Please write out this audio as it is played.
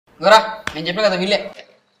నేను చెప్పా కదా వీళ్ళే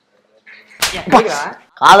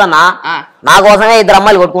కాదన్నా నా కోసమే ఇద్దరు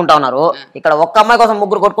అమ్మాయిలు కొట్టుకుంటా ఉన్నారు ఇక్కడ ఒక్క అమ్మాయి కోసం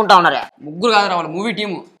ముగ్గురు కొట్టుకుంటా ఉన్నారు ముగ్గురు కాదు వాళ్ళ మూవీ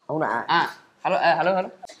టీము అవునా hello hello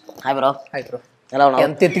hello hi bro ఎలా ఉన్నావు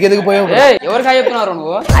ఎంత ఎత్తుకెదిగిపోయావు ఎవరికి హాయ్ చెప్తున్నారు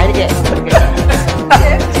నువ్వు ఆయనకే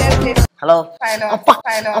హలో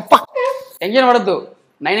టెన్షన్ పడద్దు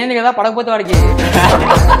 9 అయింది కదా పడకపోతే వాడికి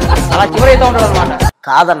అలా చివరి అవుతా ఉంటాడు అనమాట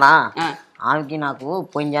కాదన్నా ఆమెకి నాకు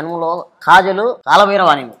పోయిన జన్మలో కాజలు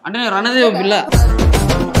కాలభైరవాణి అంటే నేను రన్నదే పిల్ల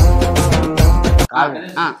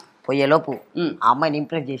పోయేలోపు ఆ అమ్మాయిని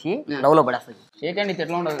ఇంప్రెస్ చేసి లవ్ లో పడేస్తుంది చేయకండి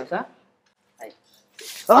ఎట్లా ఉండదు సార్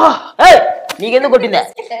నీకెందుకు కొట్టిందా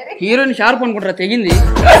హీరోయిన్ షార్ప్ అనుకుంటారా తెగింది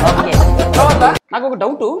నాకు ఒక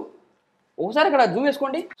డౌట్ ఒకసారి ఇక్కడ జూమ్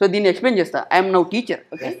వేసుకోండి సో దీన్ని ఎక్స్ప్లెయిన్ చేస్తా ఐఎమ్ నౌ టీచర్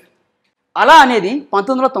ఓకే అలా అనేది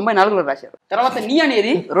 1994లో రాశారు తర్వాత నీ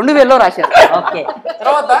అనేది 2000లో రాశారు ఓకే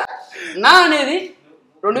తర్వాత నా అనేది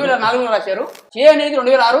 2004లో రాశారు చే అనేది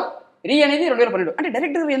 2006 రీ అనేది 2012 అంటే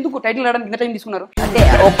డైరెక్టర్ ఎందుకు టైటిల్ రావడానికి ఇంత టైం తీసుకున్నారు అంటే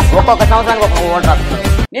ఒక్కొక్క సంవత్సరానికి ఒక్కొక్క ఓట్ రాస్తున్నారు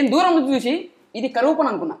నేను దూరం నుంచి చూసి ఇది కరువు పని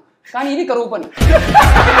అనుకున్నా కానీ ఇది కరువు పని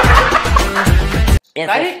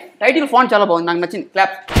కానీ టైటిల్ ఫాంట్ చాలా బాగుంది నాకు నచ్చింది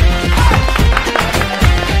క్లాప్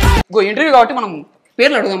ఇంటర్వ్యూ కాబట్టి మనం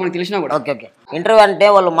పేర్లు అడుగుదాం మనకు తెలిసినా కూడా ఓకే ఓకే ఇంటర్వ్యూ అంటే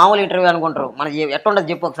వాళ్ళు మామూలు ఇంటర్వ్యూ అనుకుంటారు మనకి ఎట్లుంటది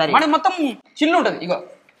చెప్పు ఒకసారి మనకి మొత్తం చిల్లు ఉంటుంది ఇగో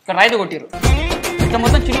ఇక్కడ రాయితో కొట్టిరు ఇక్కడ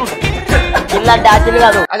మొత్తం చిల్లు ఉంటుంది చిల్లు అంటే ఆ చిల్లు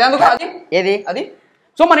కాదు అది అందుకు అది ఏది అది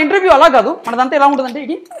సో మన ఇంటర్వ్యూ అలా కాదు మనదంతా ఎలా ఉంటుంది అంటే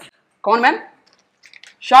ఇది కామన్ మ్యాన్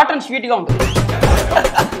షార్ట్ అండ్ స్వీట్గా ఉంటుంది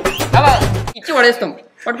అలా ఇచ్చి పడేస్తాం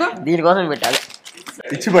పట్టుకో దీనికోసం పెట్టాలి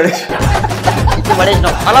ఇచ్చి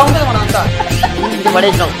పడేసినాం అలా ఉంటుంది మనంతా ఇచ్చి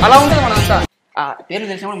పడేసినాం అలా ఉంటుంది మనంతా పేరు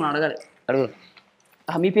తెలిసినప్పుడు మనం అడగాలి అడుగు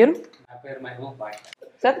మీ పేరు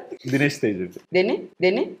సార్ దినేష్ తేజ్ దేన్ని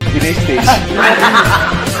దినేష్ తేజ్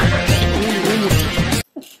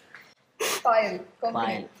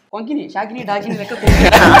కొంకిని షాకిని డాకిని లెక్క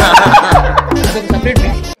separate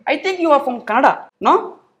I think you are from Kannada no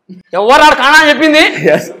ఎవరు కన్నడ అని చెప్పింది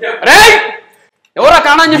ఎవరా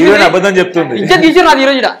కన్నడ అని చెప్పింది అబద్ధం చెప్తుంది ఇజ్జత్ తీసి నాది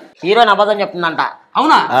ఈరోజు హీరోయిన్ అబద్ధం చెప్తుందంట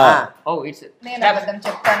అవునా ఓ ఇట్స్ నేను అబద్ధం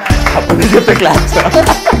చెప్తాను అబద్ధం చెప్తే క్లాస్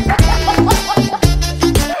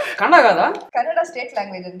కన్నడ కదా కన్నడ స్టేట్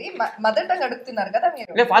లాంగ్వేజ్ అండి మదర్ టంగ్ అడుగుతున్నారు కదా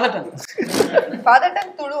మీరు లే ఫాదర్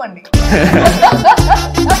టంగ్ తుళు అండి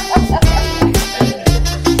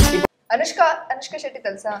అనుష్క శెట్టి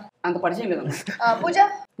తెలుసా అంత పరిచయం లేదు పూజ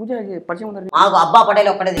పరిచయం ఉంది మాకు అబ్బా పటేల్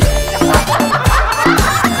ఒక్కడే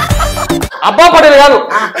అబ్బా పటేల్ కాదు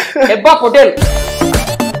హెబ్బా పటేల్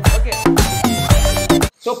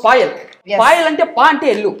సో పాయల్ అంటే పా అంటే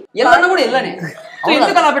ఎల్లు ఎల్లన్న కూడా ఎల్లనే సో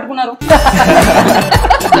ఎందుకు అలా పెట్టుకున్నారు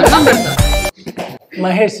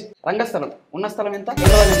మహేష్ రంగస్థలం ఉన్న స్థలం ఎంత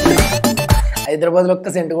హైదరాబాద్ లో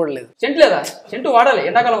ఒక్క సెంట్ కూడా లేదు సెంట్ లేదా సెంటు వాడాలి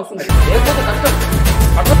ఎండాకాలం వస్తుంది లేకపోతే కష్టం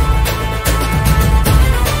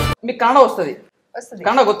మీకు కన్నడ వస్తుంది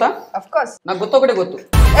కన్నడ గొత్తా నాకు గొత్త ఒకటే గొత్తు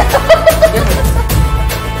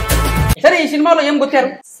సరే ಈ ಸಿನಿಮಾలో ఏం ಗೊತ್ತಾరు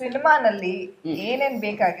ಸಿನಿಮಾನಲ್ಲಿ ಏನೇನ್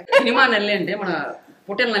ಬೇಕಾಗಿದೆ సినిమా నల్లి అంటే మన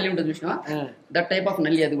పొటేల్ నల్లి ఉంటుంది చూసినా దట్ టైప్ ఆఫ్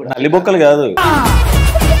నల్లి అది కూడా నల్లి బొక్కలు కాదు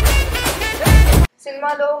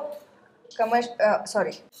సినిమాలో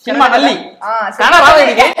సినిమా నల్లి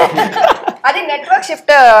అది నెట్వర్క్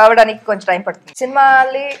షిఫ్ట్ అవడానికి కొంచెం టైం పడుతుంది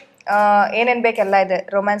ಸಿನಿಮಾಲ್ಲಿ ಏನೇನ್ ಬೇಕೆಲ್ಲ ಇದೆ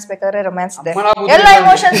ರೊಮ್ಯಾನ್ಸ್ ಬೇಕಾದ್ರೆ ರೊಮ್ಯಾನ್ಸ್ ಇದೆ ಎಲ್ಲ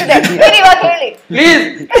ಎಮೋಷನ್ಸ್ ಇದೆ ನೀವು ಇವಾಗ ಹೇಳಿ ಪ್ಲೀಸ್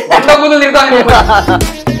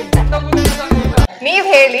ನೀವ್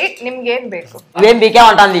ಹೇಳಿ ನಿಮ್ಗೆ ಏನ್ ಬೇಕು ఏం బీకే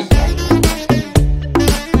ఉంటుంది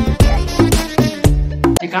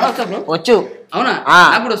వచ్చు అవునా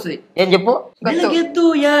అప్పుడు వస్తుంది ఏం చెప్పు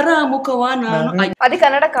అది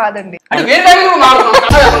కన్నడ కాదండి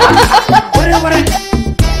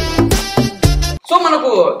సో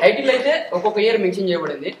మనకు టైటిల్ అయితే ఒక్కొక్క ఇయర్ మెన్షన్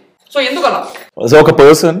చేయబడింది సో ఎందుకు అలా ఒక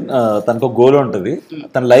పర్సన్ తనకు ఒక గోల్ ఉంటుంది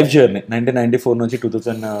తన లైఫ్ జర్నీ 1994 నుంచి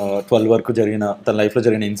 2012 వరకు జరిగిన తన లైఫ్ లో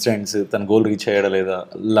జరిగిన ఇన్సిడెంట్స్ తన గోల్ రీచ్ అయ్యడా లేదా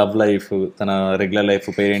లవ్ లైఫ్ తన రెగ్యులర్ లైఫ్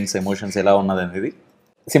పేరెంట్స్ ఎమోషన్స్ ఎలా ఉన్నది అనేది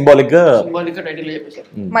సింబాలిక్ గా టైటిల్ చెప్పేశారు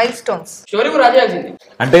మైల్ స్టోన్స్ స్టోరీ కూడా రాజేయాల్సింది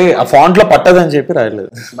అంటే ఆ ఫాంట్ లో పట్టదని చెప్పి రాయలేదు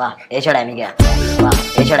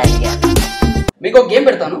మీకు ఒక గేమ్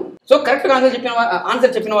పెడతాను సో కరెక్ట్ గా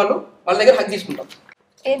ఆన్సర్ చెప్పిన వాళ్ళు వాళ్ళ దగ్గర హక్ తీసుకుంటాం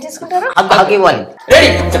ఏం చేసుకుంటారు రెడీ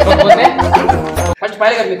ఫస్ట్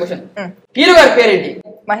పైల గారు మీ క్వశ్చన్ హీరో గారి పేరేంటి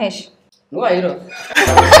మహేష్ నువ్వు హీరో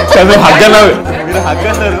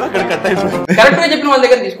కరెక్ట్ గా చెప్పిన వాళ్ళ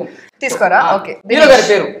దగ్గర తీసుకోరా ఓకే హీరో గారి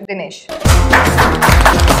పేరు దినేష్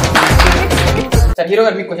సార్ హీరో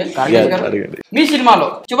గారు మీ క్వశ్చన్ మీ సినిమాలో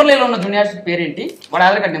చివర్లో ఉన్న జూనియర్ పేరేంటి వాడి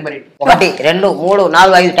ఆధార్ కార్డ్ నెంబర్ ఏంటి 1 2 3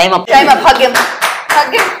 4 5 టైం అప్ హగ్గం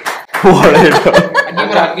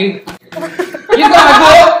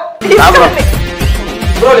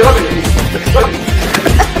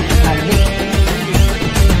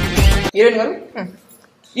హీరోయిన్ గారు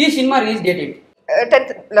ఈ సినిమా రిలీజ్ డేట్ ఏంటి? 10th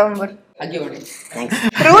November. అది ఇవ్వండి.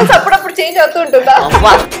 రూల్స్ అప్పుడప్పుడు చేంజ్ అవుతూ ఉంటుందా?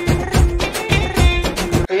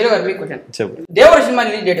 హీరో గారు మీకు క్వశ్చన్ చెప్పు. దేవుడు సినిమా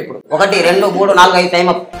రిలీజ్ డేట్ ఎప్పుడు? 1 2 3 4 5 టైం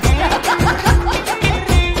అప్.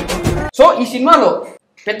 సో ఈ సినిమాలో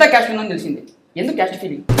పెద్ద క్యాస్ట్ ఉందని తెలిసింది, ఎందుకు క్యాస్ట్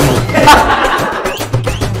ఫీలింగ్?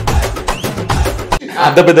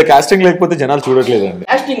 అంత పెద్ద కాస్టింగ్ లేకపోతే జనాలు చూడట్లేదు అండి.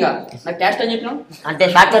 క్యాస్టింగ్ నాకు క్యాస్ట్ అని చెప్పినాం అంటే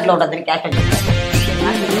షార్ట్ కట్ లో ఉంటుంది క్యాస్ట్ అంటే.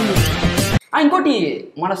 ఇంకోటి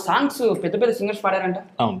మన సాంగ్స్ పెద్ద పెద్ద సింగర్స్ పాడారంట.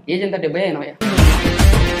 అవును. ఏజ్ ఎంత? 70, 80?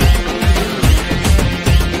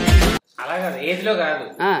 అలాగా ఏజ్ లో కాదు,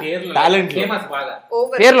 టాలెంట్ ఫేమస్ బాగా.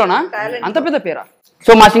 పేర్లోనా? అంత పెద్ద పేరా?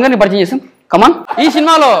 సో మా సింగర్ ని పరిచయం చేసాం. కమాన్. ఈ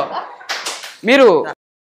సినిమాలో మీరు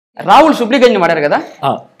రాహుల్ సుప్లిగంజ్ ని వాడారు కదా,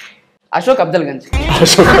 అశోక్ అబ్దల్ గంజ్.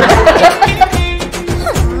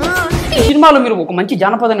 ఈ సినిమాలో మీరు ఒక మంచి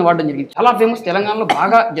జానపదాన్ని వాడడం జరిగింది, చాలా ఫేమస్, తెలంగాణలో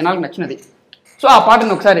బాగా జనాలకు నచ్చినది. సో ఆ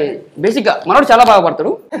పాటను ఒకసారి బేసిక్ గా మనోడు చాలా బాగా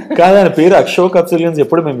పాడతాడు. కాదని పేరు అశోక్ అబ్దుల్ గంజ్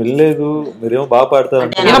ఎప్పుడు మేము వెళ్ళలేదు, మీరేమో బాగా పాడతారు.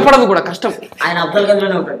 వినపడదు కూడా, కష్టం. ఆయన అబ్దుల్ గంజ్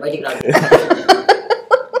లోనే ఉంటాడు, బయటికి రాడు.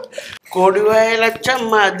 కోడివాయల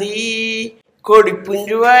చమ్మది కోడి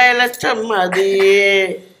పుంజువాయల చమ్మది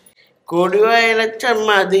కోడివాయల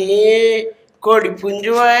చమ్మది కోడి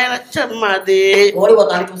పుంజువాయల చమ్మది. కోడి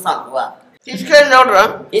పోతాను చూస్తాను. తీసుకెళ్ళి చూడరా.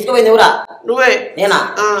 తీసుకుపోయింది ఎవరా? నువ్వే. నేనా?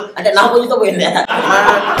 అంటే నా పుంజుతో పోయింది.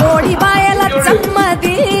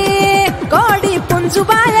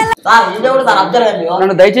 సార్ ఇంకెవరు సార్ అబ్దుల్ గంజ్?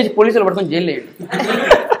 నన్ను దయచేసి పోలీసులు పడుకొని జైలు వేయండి.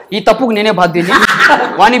 ఈ తప్పుకు నేనే బాధ్యుని.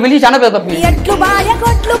 వాడిని పిలిచి చాలా పెద్ద తప్పు.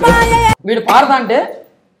 వీడు పాడతా అంటే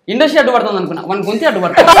ఇండస్ట్రీ అడ్డు పడుతుంది అనుకున్నా, వాని గొంతి అడ్డు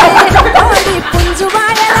పడుతుంది.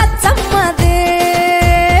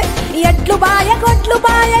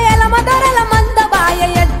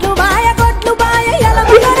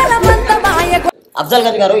 అబ్దుల్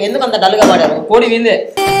గంజ్ గారు ఎందుకు అంత డల్ గా పాడారు? కోడి విందే.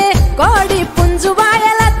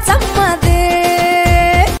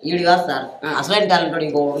 ఈడు కాదు సార్, అసలైన టాలెంట్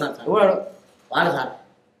ఇంకో ఉన్నారు సార్. ఎవడు? వాడు సార్.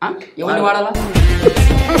 ఎవరిని వాడాలా?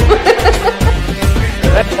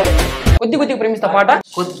 కొద్దిగా ప్రేమిస్తా పాట.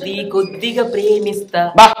 కొద్దిగా ప్రేమిస్తా,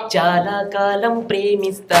 చాలా కాలం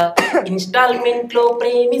ప్రేమిస్తా, ఇన్స్టాల్మెంట్ లో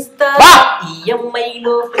ప్రేమిస్తా, ఈఎంఐ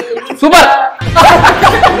లో ప్రేమిస్తా. సూపర్.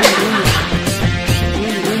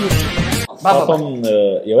 పాపం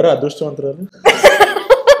ఎవరు అదృష్టవంతురాలు?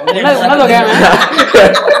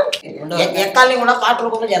 ఎక్కాలని కూడా పాట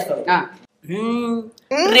రూపంలో చేస్తాడు.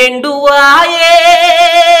 2 ఆయే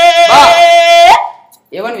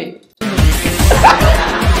ఏమని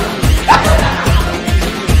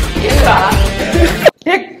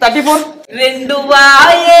టేక్ 34. 2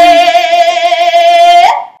 ఆయే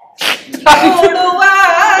 3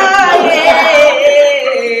 ఆయే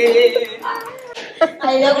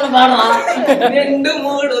 2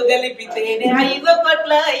 3 కలిపితేనే 5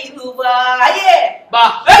 పట్ల 5 వాయే.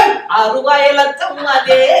 6 వాయల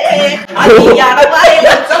చమ్మదే, అది 7 వాయల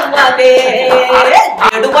చమ్మదే,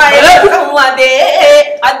 7 వాయల చమ్మదే,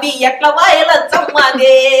 అది 8 వాయల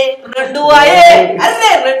చమ్మదే. 2 వాయే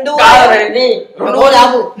అరే 2 వాయే.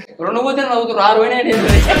 రెండు పోతే నవ్వుతారు, 6 పోయినాయి.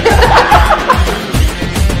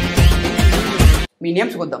 మీ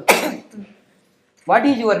names కొద్దాం. What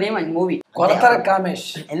is your name and movie? కొడతారా కామేష్?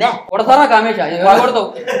 కొడతారా కామేష్? కొడతావు.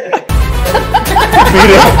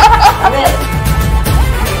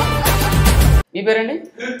 మీ పేరండి?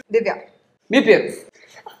 దివ్య. మీ పేరు?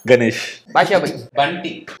 గణేష్. భాషాబాయ్.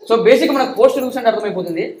 బంటి. సో బేసిక్ మనకు పోస్టర్ చూస్తుంటే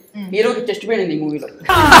అర్థమైపోతుంది హీరోకి చెస్ట్ పెయిన్ ఉంది ఈ మూవీలో.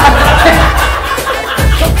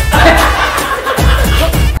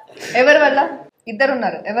 ఎవరి వల్ల? ఇద్దరు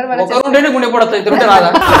ఉన్నారు. ఎవరి వల్ల? ఒకరు ఉంటేనే గుండె పడతా, ఇద్దరు ఉంటే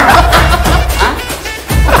రాదా?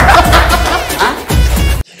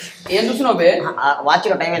 ఏం చూస్తున్నావు బే? వాచ్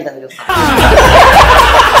లో టైం ఎంత చూస్తా.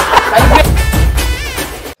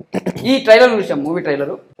 ఈ ట్రైలర్ చూసాం, మూవీ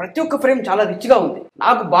ట్రైలర్. ప్రతి ఒక్క ఫ్రేమ్ చాలా రిచ్ గా ఉంది.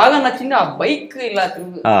 నాకు బాగా నచ్చింది ఆ బైక్ ఇలా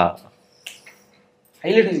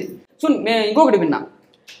హైలైట్ ఉంది. సో నేను ఇంకొకటి విన్నా,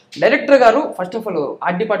 డైరెక్టర్ గారు first of all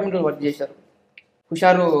art department లో వర్క్ చేశారు.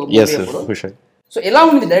 హుషారు. సో ఎలా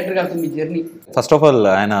ఉంది డైరెక్టర్ గారితో మీ జర్నీ? ఫస్ట్ ఆఫ్ ఆల్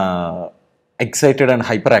ఆయన ఎక్సైటెడ్ అండ్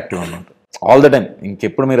హైపర్ యాక్టివ్ అన్నమాట ఆల్ ద టైమ్.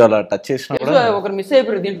 ఇంకెప్పుడు మీరు అలా టచ్ చేసినా కూడా ఒకరు మిస్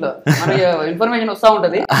అయిపోయారు దీంట్లో, ఇన్ఫర్మేషన్ వస్తా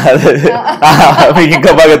ఉంటది. మీకు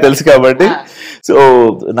ఇంకా బాగా తెలుసు కాబట్టి. సో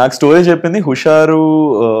నాకు స్టోరీ చెప్పింది హుషారు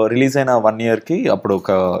రిలీజ్ అయిన 1 year కి. అప్పుడు ఒక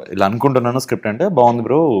ఇలా అనుకుంటున్నాను స్క్రిప్ట్ అంటే బాగుంది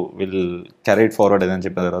bro, will carry it forward అని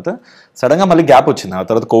చెప్పిన తర్వాత సడన్ గా మళ్ళీ గ్యాప్ వచ్చింది. ఆ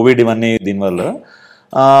తర్వాత కోవిడ్ ఇవన్నీ దీనివల్ల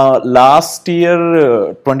last year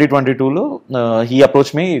 2022లో he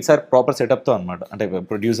approach me sir proper సెటప్తో అనమాట. అంటే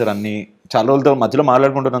ప్రొడ్యూసర్ అన్ని చాలా రోజులతో మధ్యలో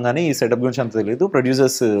మాట్లాడుకుంటున్నాం కానీ ఈ సెటప్ గురించి అంత తెలియదు.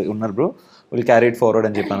 ప్రొడ్యూసర్స్ ఉన్నారు bro, will carry it forward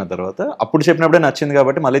అని చెప్పిన తర్వాత అప్పుడు చెప్పినప్పుడే నచ్చింది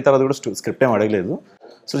కాబట్టి మళ్ళీ తర్వాత కూడా స్క్రిప్ట్ ఏం అడగలేదు.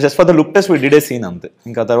 So just for the look test we did a scene అంతే.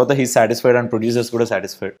 ఇంకా తర్వాత హీ సాటిస్ఫైడ్ అండ్ ప్రొడ్యూసర్స్ కూడా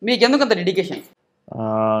సాటిస్ఫైడ్. మీకు ఎందుకు అంత డెడికేషన్?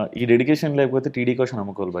 ఈ డెడికేషన్ లేకపోతే టీడీ కోసం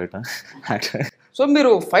నమ్ముకోవాలి బయట. సో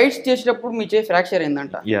మీరు ఫైట్స్ చేసేటప్పుడు మీ చేసి ఫ్రాక్చర్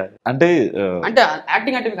అయిందంట. అంటే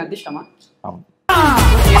యాక్టింగ్ అంటే మీకు అంత ఇష్టమా? అవును.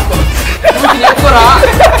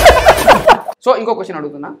 సో ఇంకో క్వశ్చన్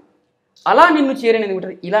అడుగుతున్నా, అలా నిన్ను చేరని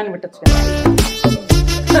పెట్టారు, ఇలా అని పెట్టచ్చు కదా?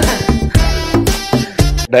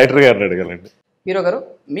 డైరెక్టర్ గారిని అడగాలండి. హీరో గారు,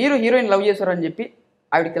 మీరు హీరోయిన్ లవ్ చేశారు అని చెప్పి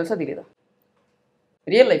ఆవిడకి తెలుసా తెలియదా?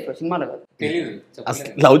 రియల్ లైఫ్ లో, సినిమాలో కాదు. తెలీదు.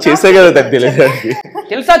 లవ్ చేసే కదా తెలియదు.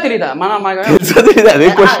 తెలుసా తెలీదా? అదే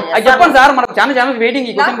క్వశ్చన్. అది చెప్పండి సార్, మనకు చాలా ఛానల్స్ వెయిటింగ్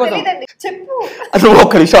ఈ క్వశ్చన్ కోసం. చెప్పు. అసలు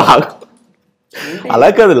ఒక్క నిమిషం ఆగు. అలా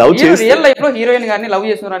కాదు, లవ్ చేసి రియల్ లైఫ్ లో హీరోయిన్ గారిని లవ్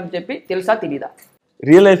చేస్తున్నారు అని చెప్పి తెలుసా తెలీదా?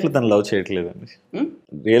 రియల్ లైఫ్ లో తను లవ్ చేయట్లేదండి.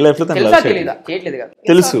 రియల్ లైఫ్ లో తను లవ్ తెలీదా? చేయట్లేదు కదా.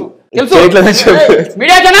 తెలుసు.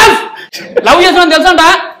 మీడియా ఛానల్ లవ్ చేస్తున్నాను తెలుసా?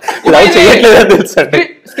 లవ్ చేయట్లేదని తెలుసు.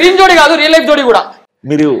 స్క్రీన్ జోడి కాదు, రియల్ లైఫ్ జోడి కూడా.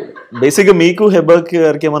 మీరు బేసిక్ గా మీకు హెబా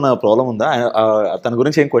గారికి ఏమైనా ప్రాబ్లం ఉందా? తన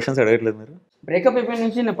గురించి ఏం క్వశ్చన్స్ అడగట్లేదు మీరు? బ్రేకప్ అయిపోయిన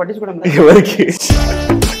నుంచి నేను పట్టించుకోవడం ఎవరికి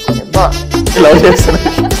లవ్ చేస్తున్నా.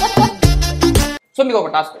 సో మీకు ఒక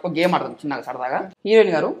టాస్క్, ఒక గేమ్ ఆడదాం చిన్నగా సరదాగా.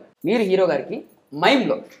 హీరోయిన్ గారు, మీరు హీరో గారికి మైమ్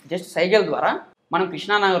లో జస్ట్ సైకిల్ ద్వారా మనం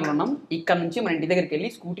కృష్ణానగర్లో ఉన్నాం, ఇక్కడ నుంచి మన ఇంటి దగ్గరికి వెళ్ళి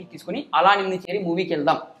స్కూటీ తీసుకుని అలా నిన్ను చేరి మూవీకి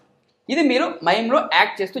వెళ్దాం, ఇది మీరు మైమ్ లో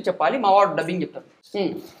యాక్ట్ చేస్తూ చెప్పాలి. మా వాడు డబ్బింగ్ చెప్తారు.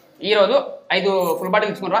 ఈ రోజు 5 ఫుల్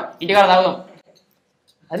బాటిల్ తీసుకుని రా, ఇంటికాడ తాగుదాం.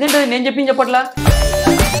 అదేంటది నేను చెప్పింది చెప్పట్లా?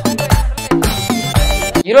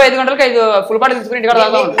 హీరో 5 గంటలకు 5 ఫుల్ బాటిల్ తీసుకుని ఇంటికాడ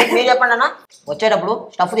తాగుదాం. మీరు చెప్పండి అన్న, వచ్చేటప్పుడు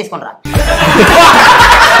స్టఫ్ తీసుకుని రా.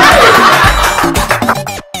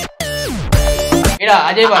 ఈడ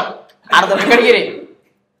అజయ్ బాబు వెంకటగిరి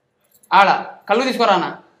ఆడ కళ్ళు తీసుకురా అన్న,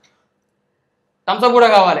 థమ్స్అప్ కూడా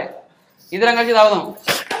కావాలి, ఇద్దరం కలిసి తాగుదాం.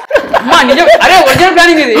 అమ్మా నిజం, అరే ఒరిజినల్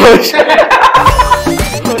ప్లానింగ్ ఇది.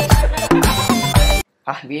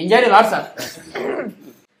 Enjoy lot sir.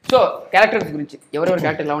 So characters గురించి, ఎవరెవరి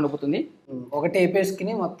క్యారెక్టర్ ఎలా ఉండబోతుంది? ఒకటి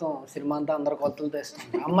ఏపేసుకుని మొత్తం సినిమా అంతా అందరు కొత్తలు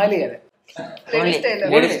తెస్తుంది. అమ్మాయిలు కదా,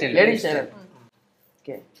 లేడీస్ టైలర్.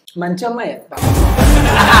 మంచి అమ్మాయి కదా.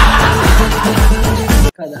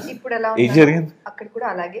 ఇప్పుడు ఎలా ఏం జరిగింది అక్కడ కూడా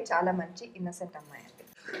అలాగే చాలా మంచి ఇన్నసెంట్ అమ్మాయి.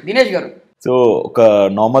 దినేష్ గారు, సో ఒక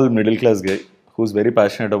normal middle class guy who's very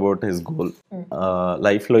passionate about his goal.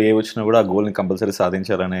 Life లో ఏ వచ్చినా కూడా ఆ గోల్ ని కంపల్సరీ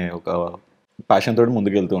సాధించాలనే ఒక ప్యాషన్ తోటి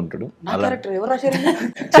ముందుకెళ్తూ ఉంటాడు.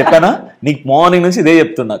 చెప్పానా నీకు మార్నింగ్ నుంచి ఇదే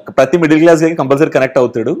చెప్తున్నా, ప్రతి మిడిల్ క్లాస్ గై కంపల్సరీ కనెక్ట్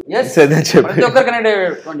అవుతాడు.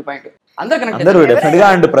 అందరూ డెఫినెట్ గా.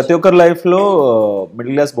 అండ్ ప్రతి ఒక్కరి లైఫ్ లో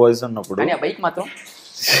మిడిల్ క్లాస్ బాయ్స్ ఉన్నప్పుడు బైక్ మాత్రం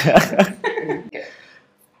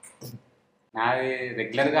నాది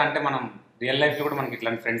రెగ్యులర్ గా, అంటే మనం రియల్ లైఫ్ లో కూడా మనకి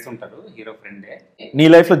ఇట్లాంటి ఫ్రెండ్స్ ఉంటారు. హీరో ఫ్రెండే. నీ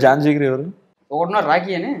లైఫ్ లో జాన్ జిగిరి ఎవరు? ఒకటి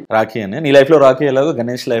రాఖీ అని. రాఖీ అని. నీ లైఫ్ లో రాఖీ ఎలాగో,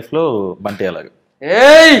 గణేష్ లైఫ్ లో బంటి ఎలాగో.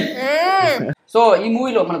 సో ఈ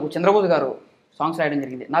మూవీలో మనకు చంద్రబోస్ గారు సాంగ్స్ రాయడం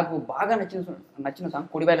జరిగింది. నాకు బాగా నచ్చిన సాంగ్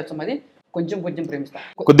కొడిబాయి లచ్చమ్మది, కొంచెం కొంచెం ప్రేమిస్తా,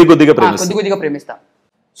 కొద్దిగా ప్రేమిస్తా.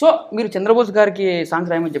 సో మీరు చంద్రబోస్ గారికి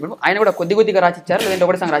సాంగ్స్ రాయమని చెప్పారు, ఆయన కూడా కొద్దిగా రాసిచ్చారు, లేదంటే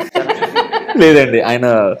ఒకటి సాంగ్ రాసిచ్చారు? లేదండి, ఆయన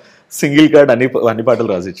సింగిల్ కార్డ్ అన్ని పాటలు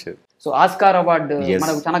రాసిచ్చారు. సో ఆస్కార్ అవార్డు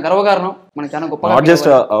మనకు చాలా గర్వకారణం, మనకు చాలా గొప్ప. Not just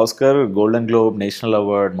Oscar, golden globe, national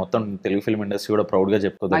award, మొత్తం తెలుగు ఫిల్మ్ ఇండస్ట్రీ కూడా ప్రౌడ్ గా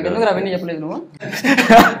చెప్పుకోదు. ఎందుకు అవన్నీ చెప్పలేదు నువ్వు?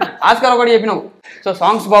 ఆస్కార్ అవార్డు చెప్పినావు. సో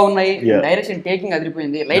సాంగ్స్ బాగున్నాయి, డైరెక్షన్ టేకింగ్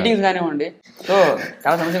అదిరిపోయింది, లైటింగ్స్ కానివ్వండి. సో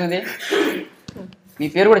చాలా సమస్య ఉంది. మీ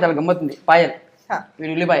పేరు కూడా చాలా గమ్మత్తుంది, పాయల్.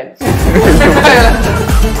 వీడు ఉల్లిపాయల్.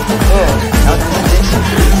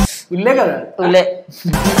 ఉల్లే కదా, ఉల్లే.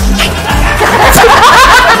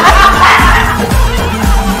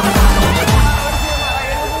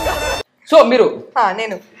 సో మీరు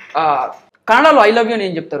నేను కన్నడలో ఐ లవ్ యూ అని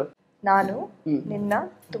ఏం చెప్తారు? ನಾನು ನಿನ್ನ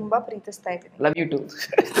ತುಂಬಾ ಪ್ರೀತಿಸ್ತಾ ಇದ್ದೀನಿ. Love you two.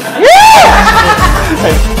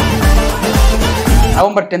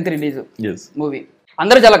 November 10th release movie.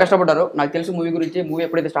 అందరూ చాలా కష్టపడ్డారు, నాకు తెలుసు మూవీ గురించి. మూవీ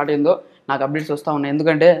ఎప్పుడైతే స్టార్ట్ అయిందో నాకు అప్డేట్స్ వస్తా ఉన్నాయి,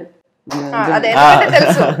 ఎందుకంటే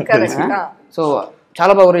సో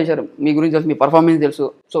చాలా బాగా చేశారు. మీ గురించి తెలుసు, మీ పర్ఫార్మెన్స్ తెలుసు.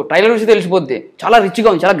 సో ట్రైలర్ నుంచి తెలిసిపోద్ది, చాలా రిచ్గా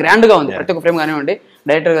ఉంది, చాలా గ్రాండ్గా ఉంది. ప్రతి ఒక్క ఫ్రేమ్ కానివ్వండి,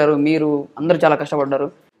 డైరెక్టర్ గారు, మీరు అందరూ చాలా కష్టపడ్డారు.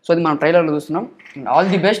 సో అది మనం ట్రైలర్లో చూస్తున్నాం. All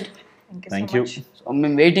the best. Thank you.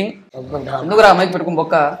 మేము వెయిటింగ్. ఎందుకు రా మైక్ పెట్టుకుని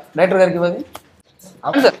బొక్క డైరెక్టర్ గారికి ఇవ్వది.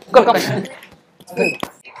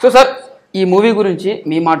 సో సార్, ఈ మూవీ గురించి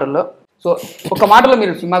మీ మాటల్లో, సో ఒక మాటలో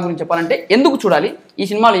మీరు సినిమా గురించి చెప్పాలంటే ఎందుకు చూడాలి, ఈ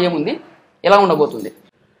సినిమాలో ఏముంది, ఎలా ఉండబోతుంది?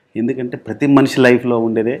 ఎందుకంటే ప్రతి మనిషి లైఫ్లో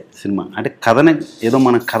ఉండేదే సినిమా. అంటే కథనే ఏదో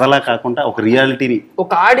మన కథలా కాకుండా ఒక రియాలిటీని,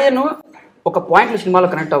 ఒక ఆడియన్ ఒక పాయింట్ సినిమాలో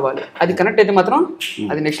కనెక్ట్ అవ్వాలి. అది కనెక్ట్ అయితే మాత్రం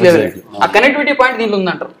అది నెక్స్ట్ లెవెల్. ఆ కనెక్టివిటీ పాయింట్ దీంట్లో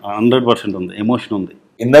ఉందంటారు. 100% ఉంది, ఎమోషన్ ఉంది.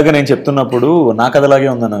 ఇందాక నేను చెప్తున్నప్పుడు నా కథలాగే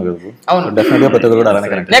ఉందన్నా కదా. అవును, డెఫినెట్ గా ప్రతి ఒక్కరు కూడా అలానే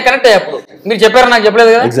కనెక్ట్ అయ్యేప్పుడు మీరు చెప్పారు, నాకు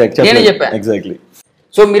చెప్పలేదు కదా, నేనే చెప్పాను. ఎగ్జాక్ట్లీ.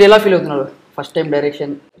 సో మీరు ఎలా ఫీల్ అవుతున్నారు ఫస్ట్ టైం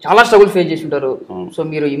డైరెక్షన్, చాలా స్ట్రగుల్ ఫేస్ చేసి ఉంటారు. సో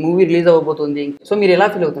మీరు ఈ మూవీ రిలీజ్ అవ్వబోతుంది, సో మీరు ఎలా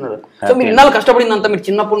ఫీల్ అవుతున్నారు? సో మీరు ఇన్నాళ్ళు కష్టపడిందంతా మీరు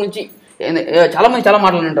చిన్నప్పటి నుంచి చాలా మంది చాలా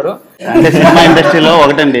మాట్లాడుంటారు. అంటే సినిమా ఇండస్ట్రీలో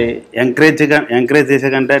ఒకటండి, ఎంకరేజ్ చేసే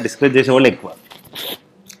కంటే డిస్కరేజ్ చేసే వాళ్ళు ఎక్కువ.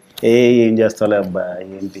 ఏం చేస్తావులే అబ్బా,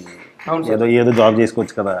 ఏంటి ఏదో జాబ్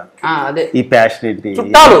చేసుకోవచ్చు కదా, ఈ ప్యాషన్ ఏంటి,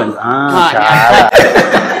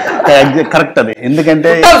 కరెక్ట్ అది.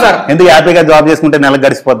 ఎందుకంటే ఎందుకు హ్యాపీగా జాబ్ చేసుకుంటే నెలకు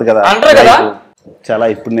గడిచిపోద్ది కదా. చాలా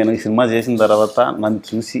ఇప్పుడు నేను ఈ సినిమా చేసిన తర్వాత నన్ను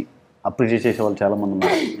చూసి అప్రిషియేట్ చేసే వాళ్ళు చాలా మంది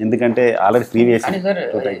ఉన్నారు. ఎందుకంటే ఆల్రెడీ ప్రీవియస్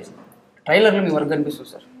ట్రైలర్లో మీ వర్క్ కనిపిస్తుంది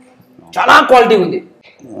సార్, చాలా క్వాలిటీ ఉంది.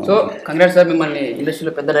 సో కంగ్రాట్స్ సార్, మిమ్మల్ని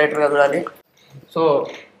ఇండస్ట్రీలో పెద్ద డైరెక్టర్గా చూడాలి. సో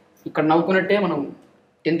ఇక్కడ నవ్వుకున్నట్టే మనం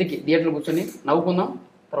 10th థియేటర్లో కూర్చొని నవ్వుకుందాం,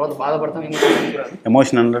 తర్వాత బాధపడతాం.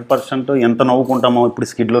 ఎమోషన్ 100%. ఎంత నవ్వుకుంటామో ఇప్పుడు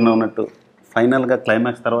స్కిడ్లోనే ఉన్నట్టు, ఫైనల్గా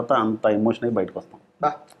క్లైమాక్స్ తర్వాత అంత ఎమోషన్ అయి బయటకు వస్తాం.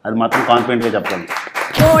 అది మాత్రం కాన్ఫిడెంట్గా చెప్పాలి.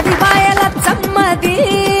 కోడి బాయల చమ్మది,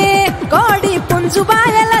 కోడి పుంజు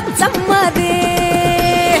బాయల చమ్మది,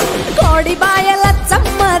 కోడి బాయల